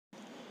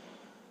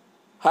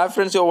Hi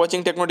friends, you are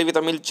watching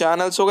Technotvtamil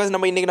channel. So guys,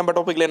 நம்ம இன்னைக்கு நம்ம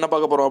டாபிக்ல என்ன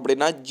பார்க்க போறோம்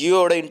அப்படினா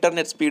ஜியோட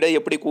இன்டர்நெட் ஸ்பீடை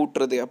எப்படி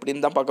கூட்டுறது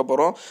அப்படினு தான் பார்க்க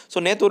போறோம். சோ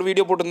நேத்து ஒரு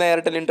வீடியோ போட்டுருந்தேன்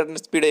ஏர்டெல்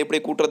இன்டர்நெட் ஸ்பீடை எப்படி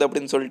கூட்டுறது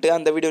அப்படினு சொல்லிட்டு.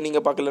 அந்த வீடியோ நீங்க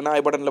பார்க்கலனா ஐ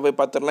பட்டன்ல போய்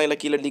பார்த்துறலாம், இல்ல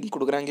கீழ லிங்க்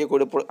கொடுக்குறேன்,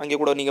 அங்கே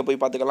கூட நீங்க போய்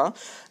பார்த்துக்கலாம்.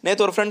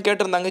 நேத்து ஒரு ஃப்ரெண்ட்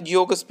கேட்டிருந்தாங்க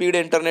ஜியோக்கு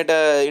ஸ்பீடு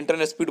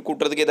இன்டர்நெட் ஸ்பீடு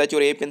கூட்டுறதுக்கு ஏதாச்சும்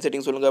ஒரு APN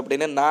செட்டிங் சொல்லுங்க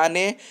அப்படினு.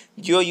 நானே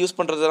ஜியோ யூஸ்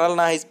பண்றதுனால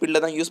நான் ஹை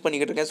ஸ்பீட்ல தான் யூஸ்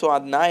பண்ணிக்கிட்டு இருக்கேன். சோ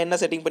நான்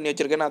என்ன செட்டிங் பண்ணி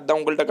வச்சிருக்கேன்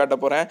அதான் உங்கள்ட்ட காட்ட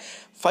போறேன்.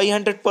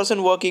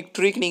 500% வொர்க்கிங்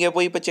ட்ரிக் நீங்க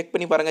போய் இப்ப செக்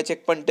பண்ணி பாருங்க.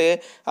 செக் பண்ணிட்டு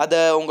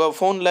அத உங்க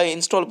ஃபோன்ல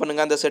இன்ஸ்டால்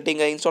பண்ணுங்க. அந்த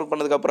செட்டிங்கை இன்ஸ்டால்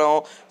பண்ணதுக்கு அப்புறம்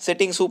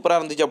செட்டிங் சூப்பரா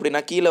இருந்துச்சு அப்படினா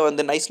கீழ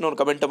வந்து நைஸ்னு ஒரு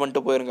கமெண்ட்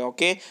பண்ணிட்டு போயிருங்க.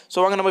 ஓகே, சோ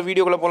வாங்க நம்ம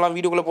வீடியோக்குள்ள போலாம்.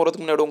 வீடியோக்குள்ள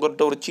போறதுக்கு முன்னாடி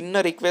உங்கள்ட்ட ஒரு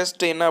சின்ன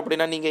ரிக்வெஸ்ட் என்ன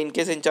அப்படினா, நீங்க இன்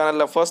கேஸ் இந்த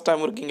சேனல்ல ஃபர்ஸ்ட்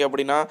டைம் இருக்கீங்க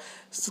அப்படினா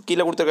கீழ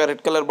கொடுத்திருக்க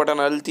ரெட் கலர்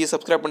பட்டன் அழுத்தி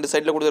சப்ஸ்கிரைப் பண்ணிட்டு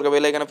சைடுல கொடுத்திருக்க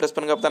பெல் ஐகானை பிரஸ்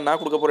பண்ணுங்க. அப்பதான்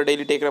நான் கொடுக்க போற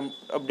டெய்லி டெக்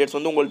அப்டேட்ஸ்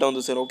வந்து உங்கள்ட்ட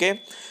வந்து சேரும். ஓகே,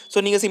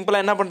 சோ நீங்க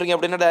சிம்பிளா என்ன பண்றீங்க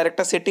அப்படினா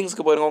டைரக்டா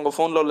செட்டிங்ஸ்க்கு போயிருங்க. உங்க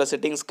ஃபோன்ல உள்ள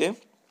செட்டிங்ஸ்க்கு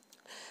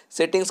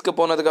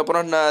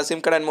போனதுக்கப்புறம் சிம்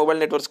கார்டு அண்ட் மொபைல்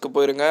நெட்வொர்க்ஸ்க்கு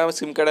போயிருங்க.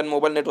 சிம் கார்டு அண்ட்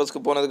மொபைல்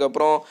நெட்வொர்க்ஸ்க்கு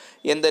போனதுக்கப்புறம்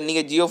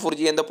நீங்கள் ஜியோ 4G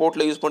எந்த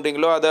போர்ட்டில் யூஸ்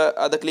பண்ணுறீங்களோ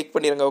அதை கிளிக்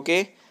பண்ணிடுங்க. ஓகே,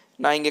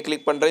 நான் இங்கே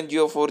கிளிக் பண்ணுறேன்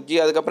ஜியோ 4G.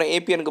 அதுக்கப்புறம்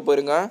ஏபிஎனுக்கு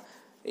போயிருங்க.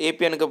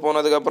 ஏபிஎனுக்கு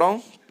போனதுக்கப்புறம்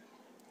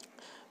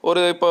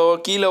இப்போ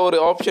கீழே ஒரு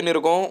ஆப்ஷன்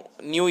இருக்கும்,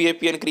 நியூ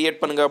ஏபிஎன்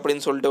கிரியேட் பண்ணுங்கள்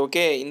அப்படின்னு சொல்லிட்டு.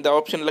 ஓகே, இந்த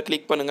ஆப்ஷனில்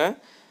கிளிக் பண்ணுங்கள்.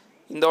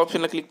 இந்த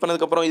ஆப்ஷனில் கிளிக்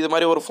பண்ணதுக்கப்புறம் இது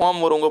மாதிரி ஒரு ஃபார்ம்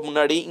வரும் உங்கள்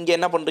முன்னாடி. இங்கே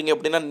என்ன பண்ணுறீங்க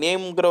அப்படின்னா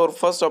நேம்ங்கிற ஒரு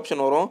ஃபர்ஸ்ட்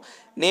ஆப்ஷன் வரும்.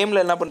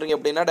 நேமில் என்ன பண்ணுறீங்க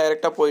அப்படின்னா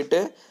டைரெக்டாக போயிட்டு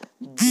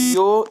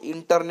ஜியோ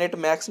இன்டர்நெட்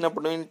மேக்ஸ்னு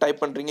அப்படின்னு டைப்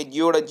பண்ணுறீங்க.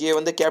 ஜியோட ஜே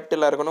வந்து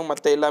கேபிட்டலாக இருக்கணும்,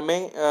 மற்ற எல்லாமே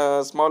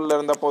ஸ்மாலில்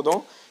இருந்தால்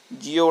போதும்.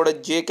 ஜியோட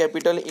J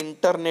capital,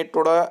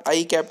 இன்டர்நெட்டோட I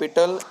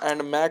capital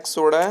and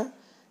மேக்ஸோட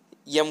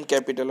M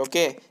capital.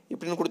 Okay,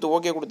 இப்படின்னு கொடுத்து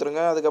ஓகே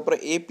கொடுத்துருங்க.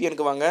 அதுக்கப்புறம்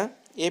ஏபிஎனுக்கு வாங்க.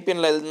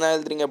 ஏபிஎனில் என்ன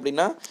எழுதுறீங்க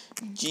அப்படின்னா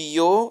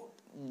ஜியோ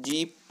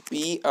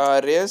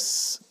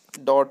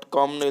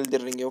GPRS.comனு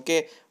எழுதிடுறீங்க. ஓகே,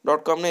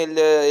 .comனு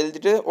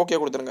எழுதிட்டு ஓகே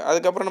கொடுத்துருங்க.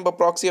 அதுக்கப்புறம் நம்ம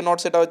ப்ராக்ஸியை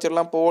நாட் செட்டாக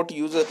வச்சிடலாம்,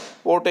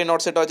 போர்ட்டை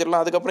நாட் செட்டாக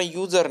வச்சிடலாம். அதுக்கப்புறம்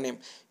யூசர்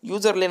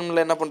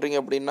நேமில் என்ன பண்ணுறீங்க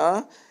அப்படின்னா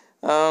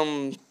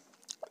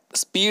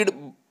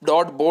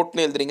speed.bot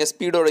எழுதுறீங்க.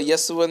 ஸ்பீடோட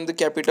எஸ் வந்து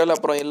கேபிட்டல்,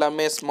 அப்புறம்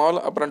எல்லாமே ஸ்மால்,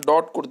 அப்புறம்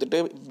டாட் கொடுத்துட்டு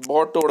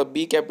பாட்டோட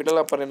பி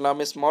கேபிட்டல், அப்புறம்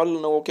எல்லாமே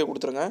ஸ்மால்னு ஓகே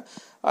கொடுத்துருங்க.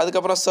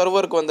 அதுக்கப்புறம்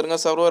சர்வருக்கு வந்துடுங்க.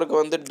 சர்வருக்கு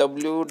வந்து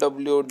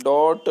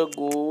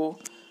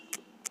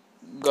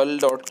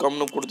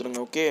www.google.comனு கொடுத்துருங்க.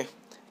 ஓகே,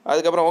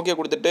 அதுக்கப்புறம் ஓகே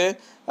கொடுத்துட்டு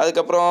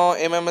அதுக்கப்புறம்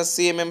MMSC,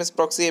 MMS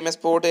proxy, MS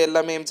board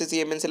எல்லாமே MCC,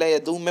 MNCலாம்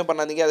எதுவுமே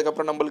பண்ணாதீங்க.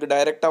 அதுக்கப்புறம் நம்மளுக்கு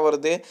டைரெக்டாக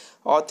வருது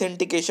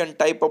ஆத்தென்டிகேஷன்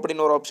டைப்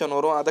அப்படின்னு ஒரு ஆப்ஷன்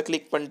வரும். அதை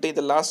கிளிக் பண்ணிட்டு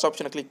இது லாஸ்ட்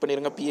ஆப்ஷனை கிளிக்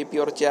பண்ணிடுங்க, PAP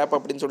ஒரு சேப்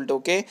அப்படின்னு சொல்லிட்டு.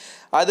 ஓகே,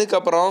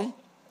 அதுக்கப்புறம்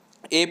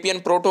APN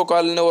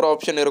ப்ரோட்டோகால்னு ஒரு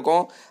ஆப்ஷன்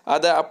இருக்கும்,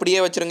 அதை அப்படியே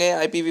வச்சுருங்க.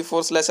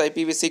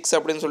 IPv4/IPv6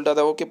 அப்படின்னு சொல்லிட்டு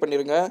அதை ஓகே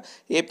பண்ணிடுங்க.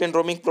 APN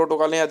ரோமிங்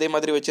ப்ரோட்டோகாலையும் அதே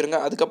மாதிரி வச்சுருங்க.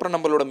 அதுக்கப்புறம்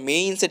நம்மளோட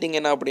மெயின் செட்டிங்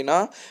என்ன அப்படின்னா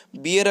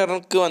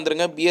பியரருக்கு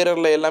வந்துடுங்க.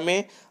 பியரில் எல்லாமே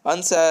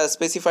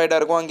ஸ்பெசிஃபைடாக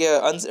இருக்கும், அங்கே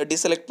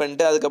டிசெலக்ட்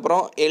பண்ணிட்டு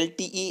அதுக்கப்புறம்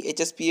LTE,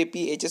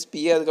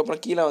 HSPA,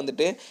 அதுக்கப்புறம் கீழே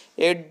வந்துட்டு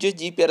எட்ஜ்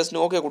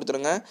GPRSனு ஓகே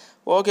கொடுத்துருங்க.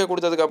 ஓகே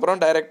கொடுத்ததுக்கப்புறம்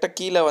டைரெக்டாக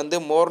கீழே வந்து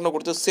மோர்னு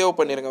கொடுத்து சேவ்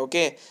பண்ணிடுங்க.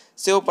 ஓகே,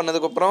 சேவ்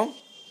பண்ணதுக்கப்புறம்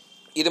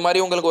இது மாதிரி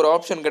உங்களுக்கு ஒரு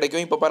ஆப்ஷன்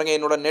கிடைக்கும். இப்போ பாருங்கள்,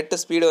 என்னோட நெட்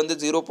ஸ்பீடு வந்து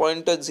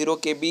 0.0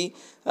 KB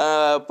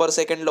பர்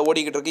செகண்டில்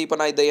ஓடிக்கிட்டு இருக்குது. இப்போ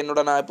நான்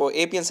இப்போ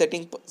APN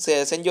செட்டிங்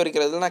செஞ்சு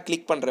வைக்கிறதுல நான்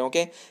கிளிக் பண்ணுறேன்.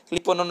 ஓகே,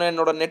 கிளிக் பண்ணோன்னே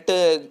என்னோட நெட்டு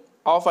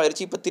ஆஃப்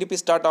ஆயிடுச்சு. இப்போ திருப்பி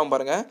ஸ்டார்ட் ஆகும்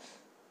பாருங்கள்.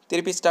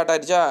 திருப்பி ஸ்டார்ட்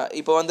ஆகிடுச்சா?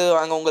 இப்போ வந்து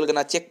அங்கே உங்களுக்கு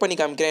நான் செக் பண்ணி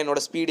காமிக்கிறேன்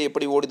என்னோடய ஸ்பீடு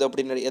எப்படி ஓடுது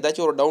அப்படின்னு.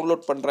 ஏதாச்சும் ஒரு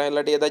டவுன்லோட் பண்ணுறேன்,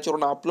 இல்லாட்டி ஏதாச்சும்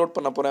ஒரு நான் அப்லோட்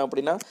பண்ண போகிறேன்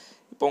அப்படின்னா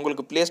இப்போ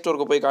உங்களுக்கு ப்ளே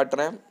ஸ்டோருக்கு போய்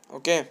காட்டுறேன்.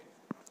 ஓகே,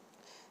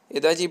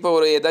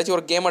 ஏதாச்சும்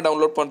ஒரு கேமை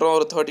டவுன்லோட் பண்ணுறோம்,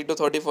 ஒரு 30 to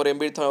 34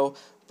 MB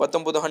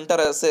 19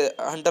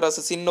 ஹண்டர்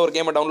அசசின்னு ஒரு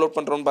கேமை டவுன்லோட்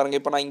பண்ணுறோன்னு பாருங்கள்.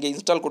 இப்போ நான் இங்கே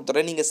இன்ஸ்டால்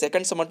கொடுத்துட்றேன். நீங்கள்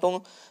செகண்ட்ஸ் மட்டும்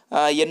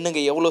எண்ணுங்க,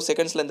 எவ்வளோ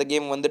செகண்ட்ஸில் இந்த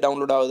கேம் வந்து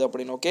டவுன்லோட் ஆகுது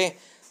அப்படின்னு. Okay,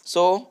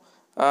 so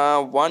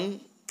 1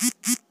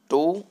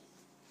 2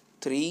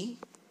 3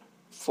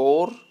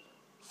 4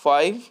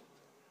 5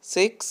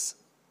 6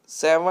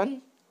 7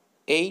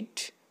 8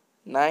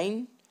 9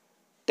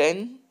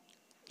 10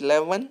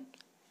 11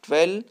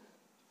 12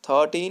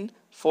 13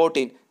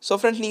 14. ஸோ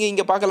ஃப்ரெண்ட்ஸ், நீங்கள்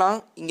இங்கே பார்க்கலாம்,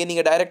 இங்கே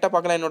நீங்கள் டைரெக்டாக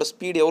பார்க்கலாம் என்னோடய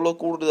ஸ்பீடு எவ்வளோ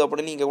கூடுது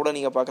அப்படின்னு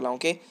நீங்கள் பார்க்கலாம்.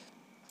 ஓகே,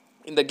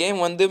 இந்த கேம்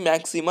வந்து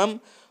மேக்ஸிமம்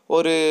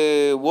ஒரு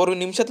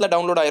நிமிஷத்தில்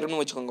டவுன்லோட் ஆயிரும்னு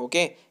வச்சுக்கோங்க.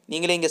 ஓகே,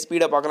 நீங்களே இங்கே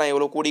ஸ்பீடை பார்க்கலாம்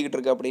எவ்வளோ கூடிக்கிட்டு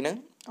இருக்குது அப்படின்னு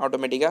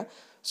ஆட்டோமேட்டிக்காக.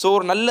 ஸோ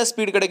ஒரு நல்ல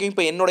ஸ்பீடு கிடைக்கும்.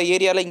 இப்போ என்னோட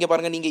ஏரியாவில் இங்கே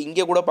பாருங்கள், நீங்கள்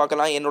இங்கே கூட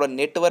பார்க்கலாம் என்னோட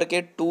நெட்வொர்க்கே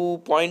 2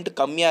 பாயிண்ட்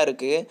கம்மியாக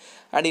இருக்குது.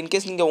 அண்ட்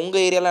இன்கேஸ் நீங்கள்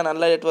உங்கள் ஏரியாவில்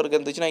நல்ல நெட்வொர்க்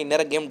இருந்துச்சுன்னா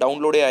இந்நேரம் கேம்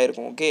டவுன்லோடே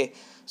ஆயிருக்கும். ஓகே,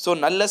 ஸோ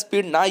நல்ல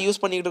ஸ்பீட் நான்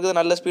யூஸ் பண்ணிக்கிட்டு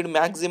இருக்கிறது நல்ல ஸ்பீடு.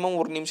 மேக்ஸிமம்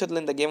ஒரு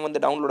நிமிஷத்தில் இந்த கேம்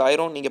வந்து டவுன்லோட்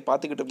ஆயிரும், நீங்கள்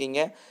பார்த்துக்கிட்டு இருக்கீங்க.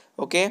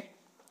 ஓகே,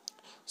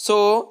 ஸோ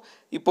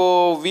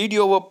இப்போது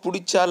வீடியோவை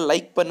பிடிச்சா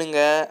லைக்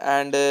பண்ணுங்கள்,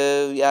 அண்டு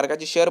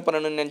யாருக்காச்சும் ஷேர்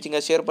பண்ணணும்னு நினச்சிங்க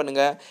ஷேர்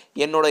பண்ணுங்கள்.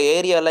 என்னோடய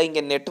ஏரியாவில்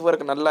இங்கே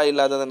நெட்வொர்க் நல்லா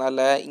இல்லாததுனால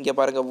இங்கே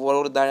பாருங்கள்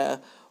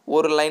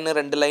ஒரு லைன்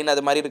 2 லைன்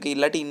அது மாதிரி இருக்குது.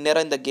 இல்லாட்டி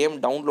இந்நேரம் இந்த கேம்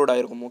டவுன்லோட்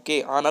ஆகிருக்கும். ஓகே,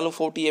 ஆனாலும்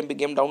 40 MB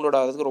கேம் டவுன்லோட்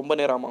ஆகிறதுக்கு ரொம்ப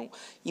நேரம் ஆகும்.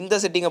 இந்த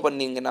செட்டிங்கை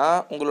பண்ணிங்கன்னா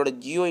உங்களோட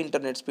ஜியோ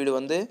இன்டர்நெட் ஸ்பீடு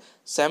வந்து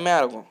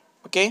செம்மையாக இருக்கும்.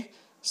 ஓகே,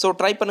 ஸோ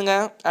ட்ரை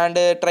பண்ணுங்கள்.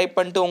 அண்டு ட்ரை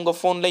பண்ணிட்டு உங்கள்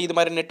ஃபோனில் இது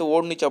மாதிரி நெட்டு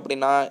ஓடுனுச்சு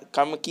அப்படின்னா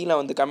கீழே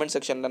வந்து கமெண்ட்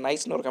செக்ஷனில்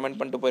நைஸ்னு ஒரு கமெண்ட்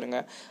பண்ணிட்டு போயிருங்க.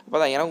 அப்போ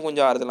தான் எனக்கு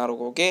கொஞ்சம் ஆறுதலாக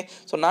இருக்கும். ஓகே,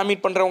 ஸோ நான்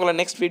மீட் பண்ணுறேன் உங்களை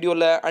நெக்ஸ்ட்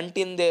வீடியோவில்.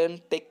 Until then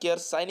take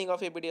care. Signing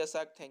off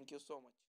ABDSAC. Thank you so much.